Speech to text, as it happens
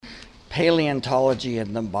Paleontology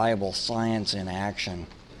in the Bible, science in action.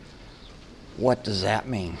 What does that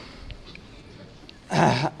mean?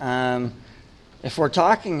 If we're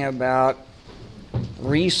talking about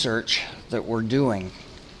research that we're doing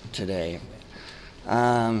today,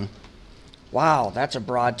 wow, that's a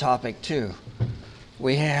broad topic too.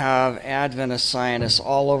 We have Adventist scientists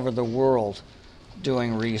all over the world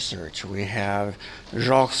doing research. We have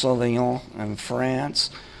Jacques Sauvignon in France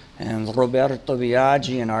and Roberto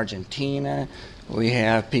Biaggi in Argentina. We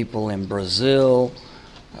have people in Brazil,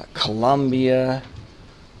 Colombia,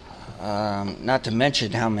 not to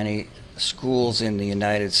mention how many schools in the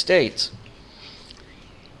United States.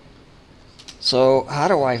 So how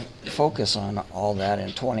do I focus on all that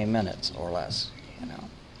in 20 minutes or less?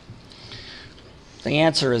 The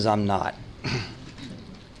answer is I'm not.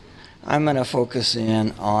 I'm going to focus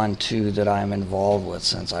in on two that I'm involved with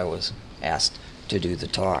since I was asked to do the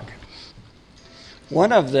talk.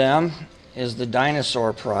 One of them is the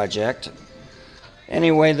Dinosaur Project.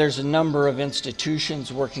 Anyway, there's a number of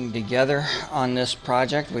institutions working together on this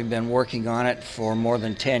project. We've been working on it for more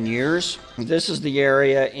than 10 years. This is the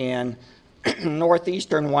area in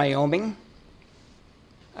northeastern Wyoming,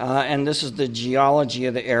 and this is the geology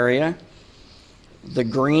of the area. The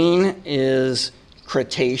green is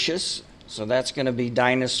Cretaceous, so that's going to be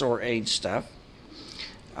dinosaur age stuff.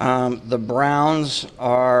 The browns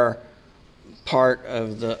are part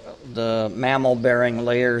of the mammal-bearing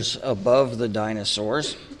layers above the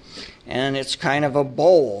dinosaurs, and it's kind of a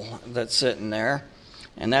bowl that's sitting there,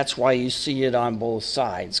 and that's why you see it on both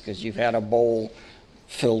sides, because you've had a bowl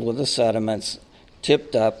filled with the sediments,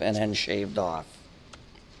 tipped up, and then shaved off.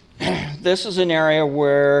 This is an area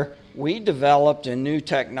where we developed a new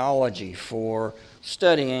technology for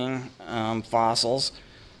studying fossils.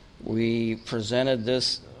 We presented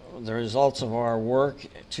the results of our work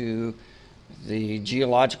to the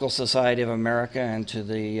Geological Society of America and to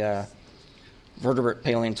the Vertebrate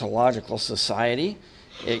Paleontological Society.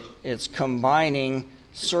 It's combining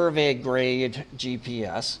survey-grade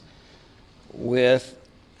GPS with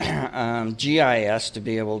GIS to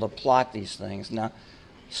be able to plot these things. Now,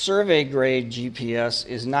 survey-grade GPS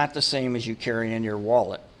is not the same as you carry in your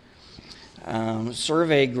wallet.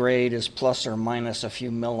 Survey-grade is plus or minus a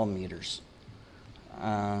few millimeters.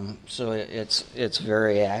 So it's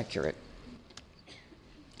very accurate.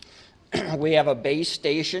 We have a base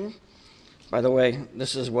station. By the way,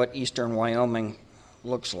 this is what eastern Wyoming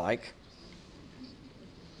looks like.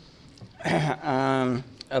 A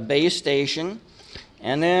base station,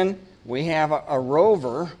 and then we have a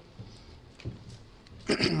rover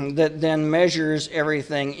that then measures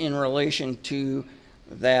everything in relation to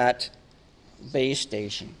that base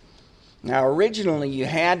station. Now, originally you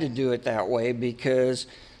had to do it that way because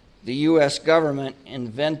the U.S. government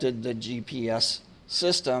invented the GPS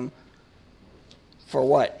system for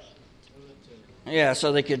what? Yeah,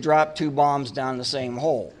 so they could drop two bombs down the same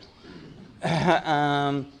hole.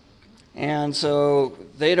 And so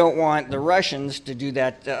they don't want the Russians to do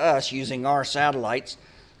that to us using our satellites,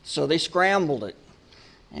 so they scrambled it.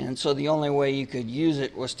 And so the only way you could use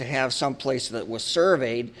it was to have some place that was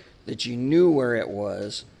surveyed, that you knew where it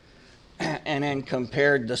was, and then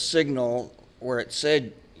compared the signal where it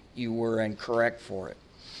said you were incorrect for it.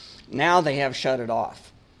 Now they have shut it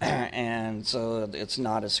off, and so it's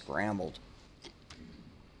not as scrambled.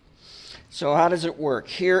 So how does it work?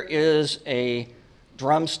 Here is a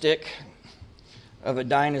drumstick of a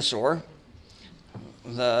dinosaur,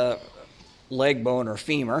 the leg bone or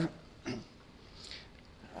femur.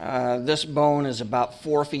 This bone is about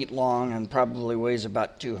 4 feet long and probably weighs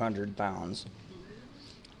about 200 pounds.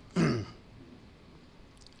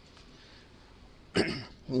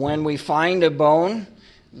 When we find a bone,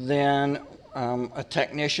 then a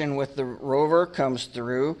technician with the rover comes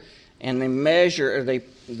through and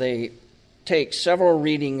they take several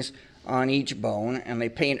readings on each bone, and they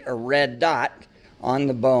paint a red dot on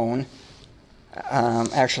the bone,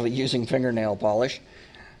 actually using fingernail polish,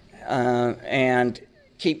 and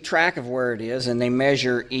keep track of where it is, and they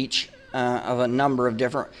measure each of a number of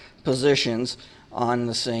different positions on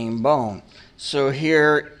the same bone. So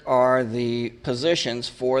here are the positions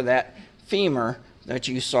for that femur that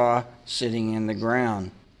you saw sitting in the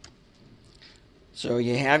ground. So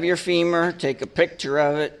you have your femur, take a picture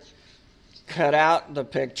of it, cut out the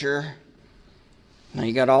picture. Now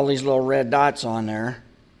you got all these little red dots on there.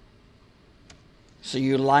 So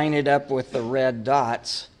you line it up with the red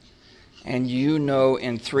dots, and you know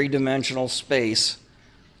in three-dimensional space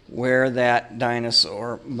where that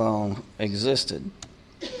dinosaur bone existed.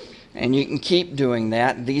 And you can keep doing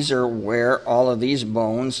that. These are where all of these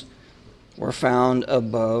bones were found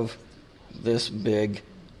above this big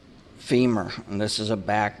femur, and this is a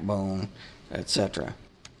backbone, etc.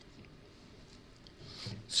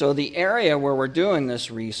 So the area where we're doing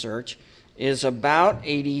this research is about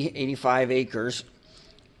 85 acres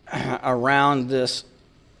around this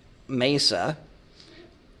mesa,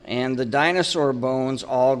 and the dinosaur bones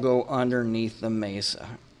all go underneath the mesa.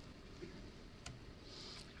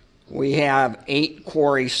 We have 8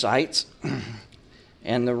 quarry sites,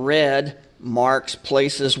 and the red marks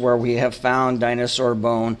places where we have found dinosaur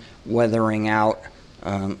bone weathering out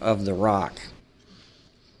of the rock.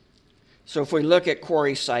 So if we look at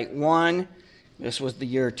quarry site 1, this was the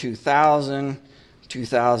year 2000,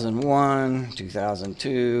 2001,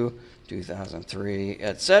 2002, 2003,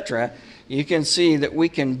 etc. You can see that we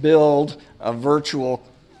can build a virtual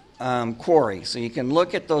quarry. So you can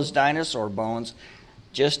look at those dinosaur bones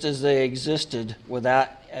just as they existed without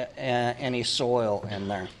any soil in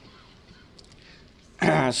there.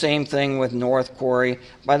 Same thing with North Quarry.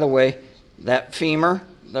 By the way, that femur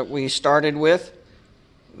that we started with,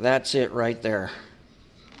 that's it right there.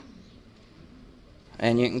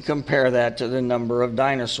 And you can compare that to the number of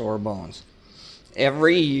dinosaur bones.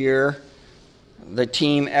 Every year, the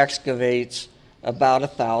team excavates about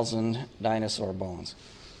 1,000 dinosaur bones.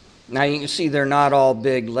 Now you can see they're not all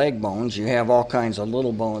big leg bones. You have all kinds of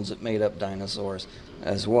little bones that made up dinosaurs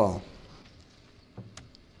as well.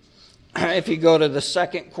 If you go to the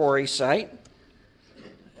second quarry site,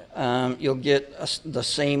 you'll get the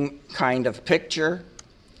same kind of picture.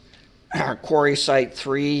 Quarry site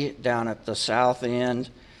 3 down at the south end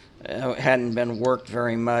hadn't been worked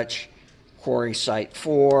very much. Quarry site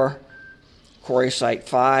 4. Quarry site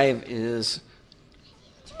 5 is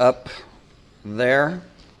up there.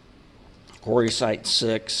 Quarry site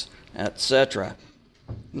 6, etc.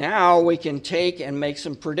 Now we can take and make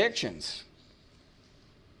some predictions.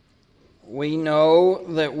 We know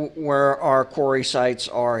that where our quarry sites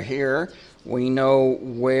are here. We know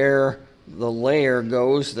where the layer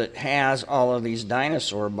goes that has all of these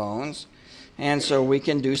dinosaur bones, and so we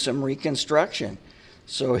can do some reconstruction.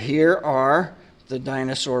 So here are the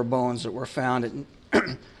dinosaur bones that were found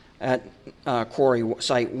at quarry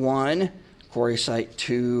site 1, quarry site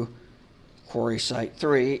 2, quarry site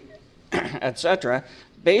 3, etc.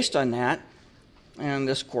 Based on that, and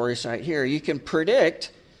this quarry site here, you can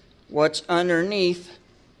predict what's underneath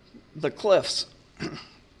the cliffs.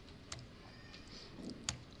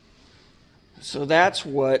 So that's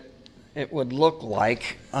what it would look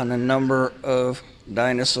like on a number of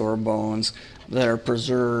dinosaur bones that are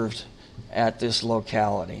preserved at this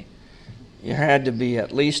locality. You had to be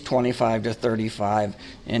at least 25 to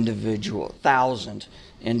 35,000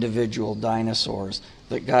 individual dinosaurs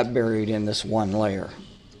that got buried in this one layer.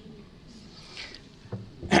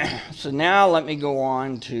 So now let me go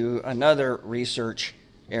on to another research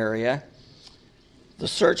area. The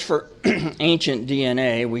search for ancient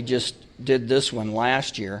DNA. We just did this one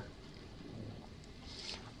last year.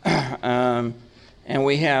 And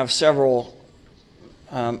we have several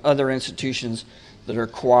other institutions that are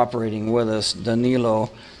cooperating with us. Danilo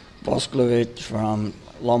Bosklovic from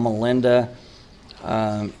Loma Linda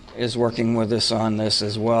is working with us on this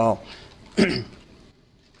as well.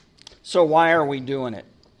 So why are we doing it?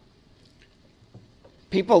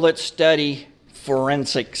 People that study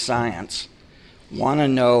forensic science want to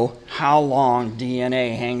know how long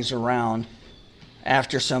DNA hangs around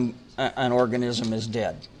after an organism is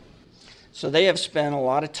dead. So they have spent a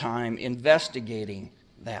lot of time investigating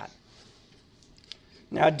that.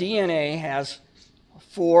 Now DNA has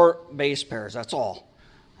 4 base pairs, that's all.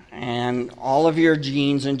 And all of your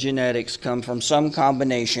genes and genetics come from some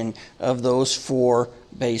combination of those 4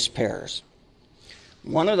 base pairs.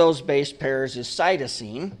 One of those base pairs is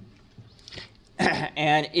cytosine,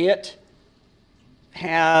 and it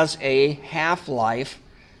has a half-life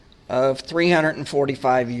of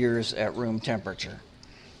 345 years at room temperature.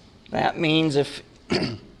 That means if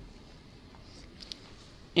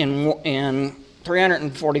in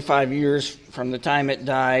 345 years from the time it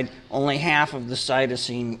died, only half of the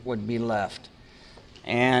cytosine would be left.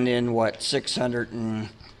 And in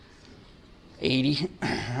 680,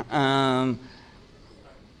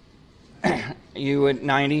 you would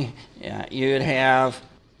have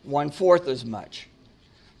 1/4 as much.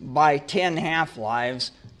 By 10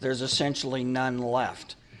 half-lives, there's essentially none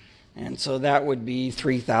left. And so that would be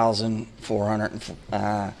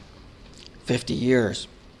 3,450 years.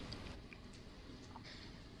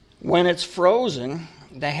 When it's frozen,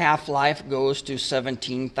 the half-life goes to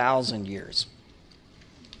 17,000 years.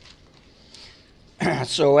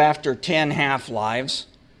 So after 10 half-lives,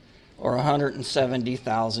 or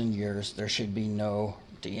 170,000 years, there should be no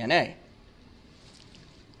DNA.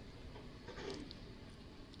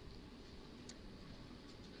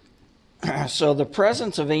 So the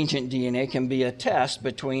presence of ancient DNA can be a test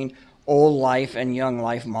between old life and young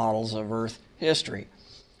life models of Earth history.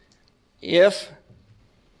 If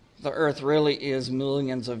the Earth really is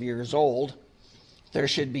millions of years old, there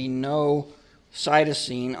should be no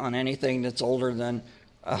cytosine on anything that's older than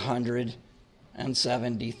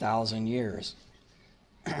 170,000 years.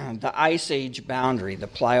 The Ice Age boundary, the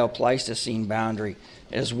Pleistocene boundary,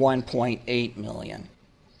 is 1.8 million.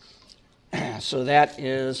 So that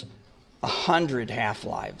is 100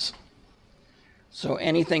 half-lives. So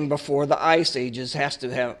anything before the Ice Ages has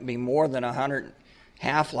to be more than 100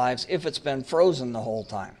 half-lives if it's been frozen the whole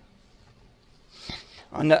time.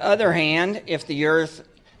 On the other hand, if the Earth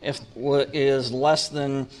is less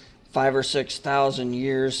than 5,000 or 6,000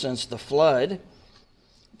 years since the flood,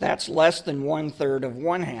 that's less than 1/3 of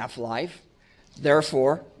one half-life.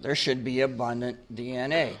 Therefore, there should be abundant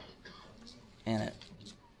DNA in it.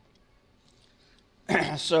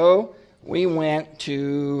 So we wanted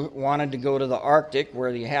to go to the Arctic where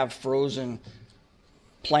you have frozen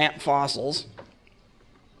plant fossils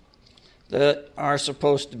that are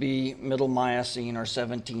supposed to be Middle Miocene or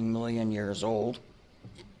 17 million years old.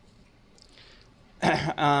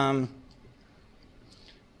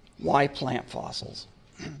 Why plant fossils?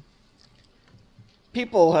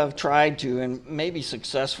 People have tried to, and maybe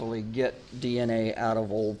successfully, get DNA out of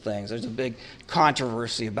old things. There's a big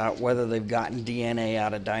controversy about whether they've gotten DNA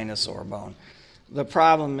out of dinosaur bone. The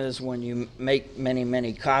problem is when you make many,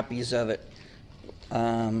 many copies of it,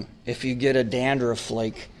 if you get a dandruff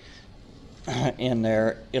flake in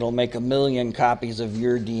there, it'll make 1 million copies of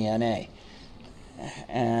your DNA.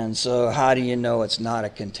 And so how do you know it's not a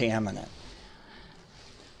contaminant?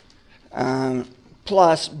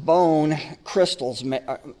 Plus, bone crystals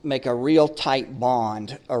make a real tight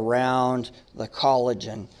bond around the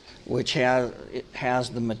collagen, which has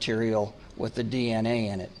the material with the DNA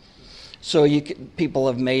in it. So people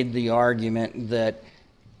have made the argument that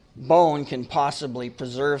bone can possibly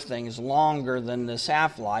preserve things longer than this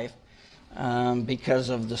half-life because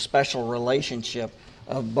of the special relationship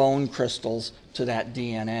of bone crystals to that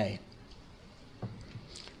DNA.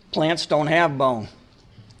 Plants don't have bone.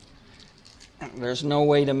 There's no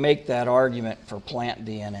way to make that argument for plant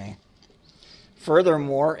DNA.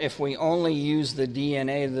 Furthermore, if we only use the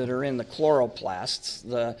DNA that are in the chloroplasts,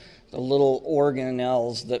 the little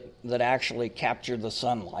organelles that actually capture the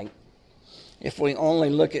sunlight, if we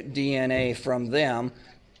only look at DNA from them,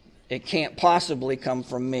 it can't possibly come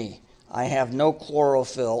from me. I have no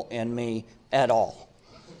chlorophyll in me at all.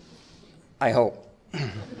 I hope.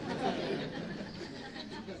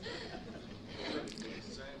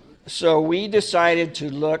 So we decided to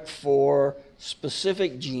look for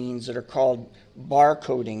specific genes that are called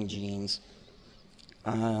barcoding genes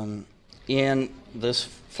in this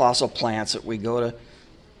fossil plants that we go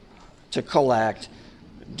to collect,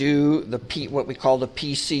 do what we call the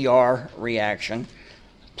PCR reaction,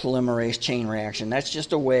 polymerase chain reaction. That's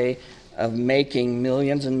just a way of making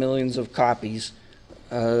millions and millions of copies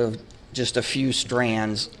of just a few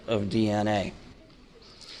strands of DNA.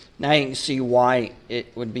 Now you can see why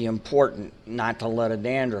it would be important not to let a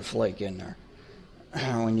dandruff flake in there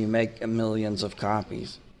when you make millions of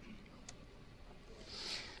copies.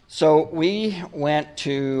 So we went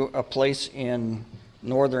to a place in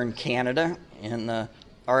northern Canada in the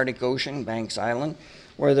Arctic Ocean, Banks Island,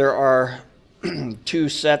 where there are 2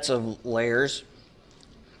 sets of layers.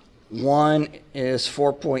 One is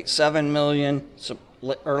 4.7 million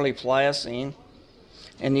early Pliocene,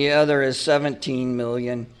 and the other is 17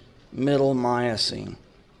 million Middle Miocene.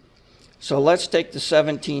 So let's take the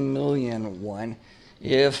 17 million one.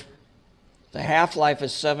 If the half-life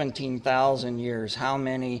is 17,000 years, how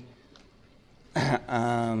many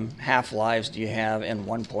half-lives do you have in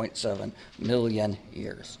 1.7 million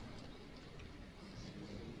years?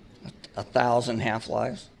 1,000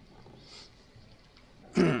 half-lives.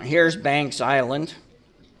 Here's Banks Island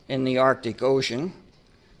in the Arctic Ocean.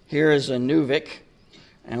 Here is Inuvik,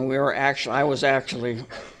 and I was actually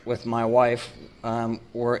with my wife,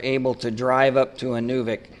 were able to drive up to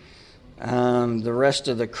Inuvik. The rest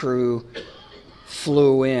of the crew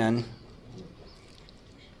flew in,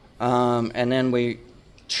 and then we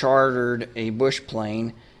chartered a bush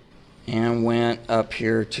plane and went up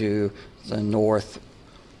here to the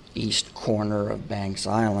northeast corner of Banks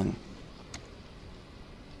Island.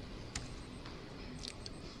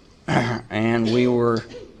 And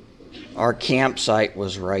our campsite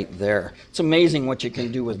was right there. It's amazing what you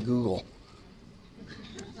can do with Google.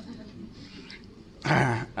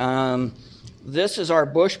 This is our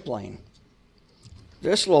bush plane.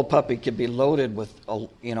 This little puppy could be loaded with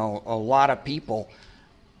a lot of people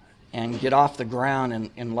and get off the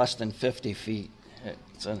ground in less than 50 feet.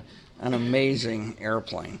 It's an amazing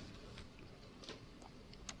airplane.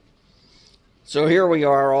 So here we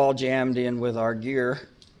are all jammed in with our gear.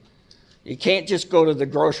 You can't just go to the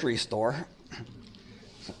grocery store.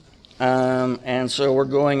 And so we're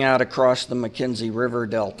going out across the McKenzie River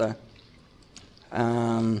Delta.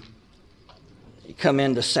 You come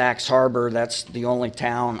into Sachs Harbor, that's the only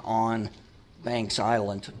town on Banks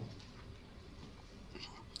Island.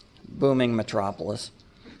 Booming metropolis.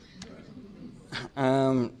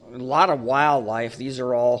 A lot of wildlife. These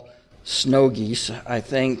are all snow geese. I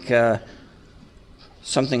think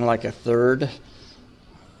something like a third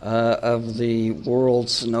of the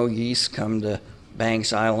world's snow geese come to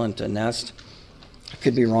Banks Island to nest. I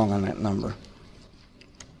could be wrong on that number.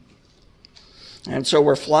 And so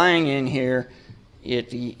we're flying in here at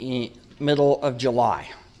the middle of July.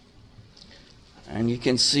 And you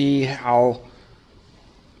can see how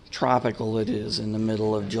tropical it is in the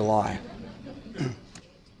middle of July.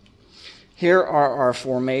 Here are our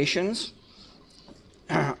formations.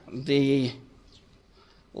 The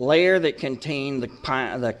layer that contained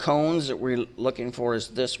the cones that we're looking for is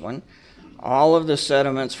this one. All of the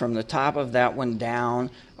sediments from the top of that one down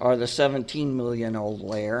are the 17 million old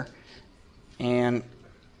layer. And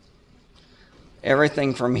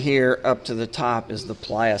everything from here up to the top is the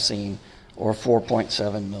Pliocene, or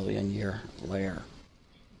 4.7 million year layer.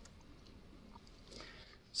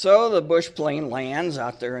 So the bush plane lands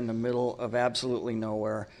out there in the middle of absolutely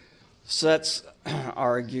nowhere, sets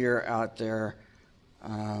our gear out there,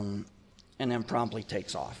 and then promptly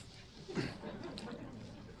takes off.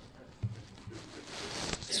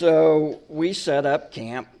 So we set up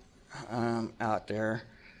camp out there,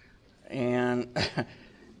 and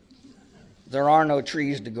there are no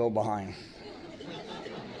trees to go behind.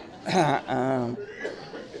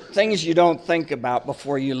 Things you don't think about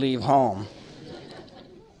before you leave home.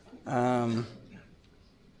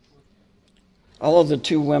 All of the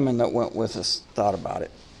two women that went with us thought about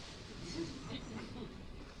it.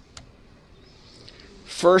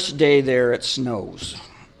 First day there, it snows.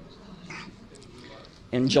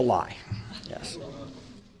 In July, yes.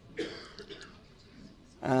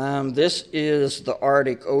 This is the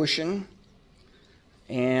Arctic Ocean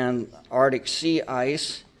and Arctic sea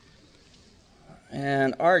ice.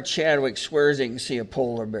 And Art Chadwick swears he can see a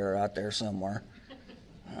polar bear out there somewhere.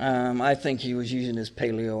 I think he was using his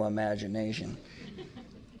paleo imagination.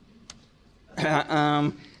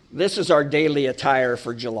 This is our daily attire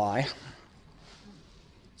for July.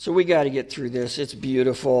 So we got to get through this. It's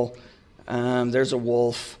beautiful. There's a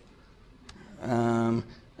wolf.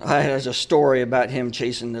 There's a story about him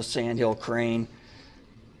chasing the sandhill crane.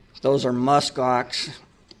 Those are muskox,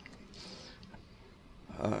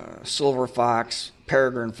 silver fox,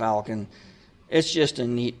 peregrine falcon. It's just a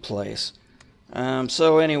neat place.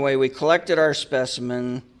 So anyway, we collected our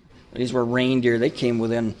specimen. These were reindeer. They came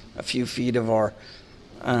within a few feet of our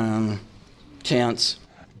tents.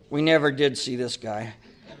 We never did see this guy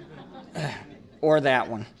or that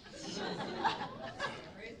one.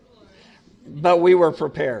 But we were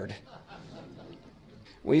prepared.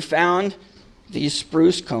 We found these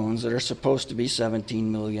spruce cones that are supposed to be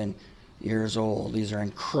 17 million years old. These are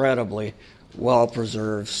incredibly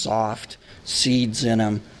well-preserved, soft, seeds in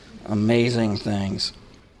them, amazing things.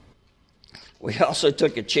 We also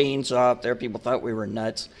took a chainsaw up there. People thought we were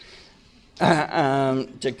nuts.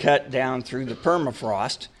 To cut down through the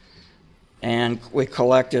permafrost. And we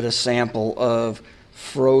collected a sample of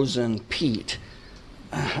frozen peat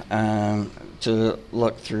to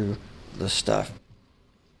look through the stuff.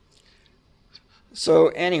 So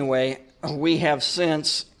anyway, we have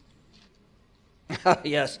since,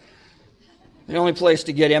 yes, the only place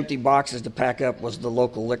to get empty boxes to pack up was the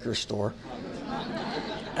local liquor store.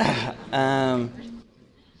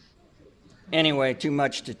 Anyway, too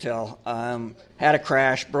much to tell. Had a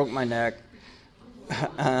crash, broke my neck,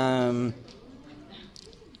 and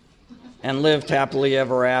lived happily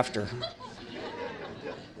ever after.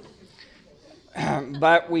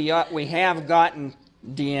 But we have gotten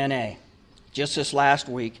DNA. Just this last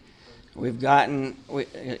week,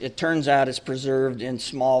 it turns out it's preserved in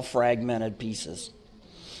small fragmented pieces.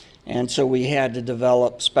 And so we had to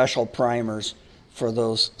develop special primers for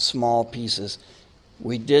those small pieces.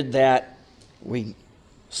 We did that. We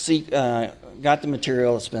got the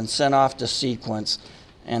material. It's been sent off to sequence,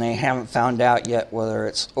 and they haven't found out yet whether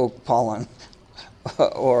it's oak pollen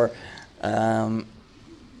or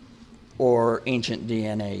ancient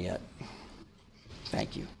DNA yet.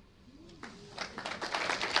 Thank you.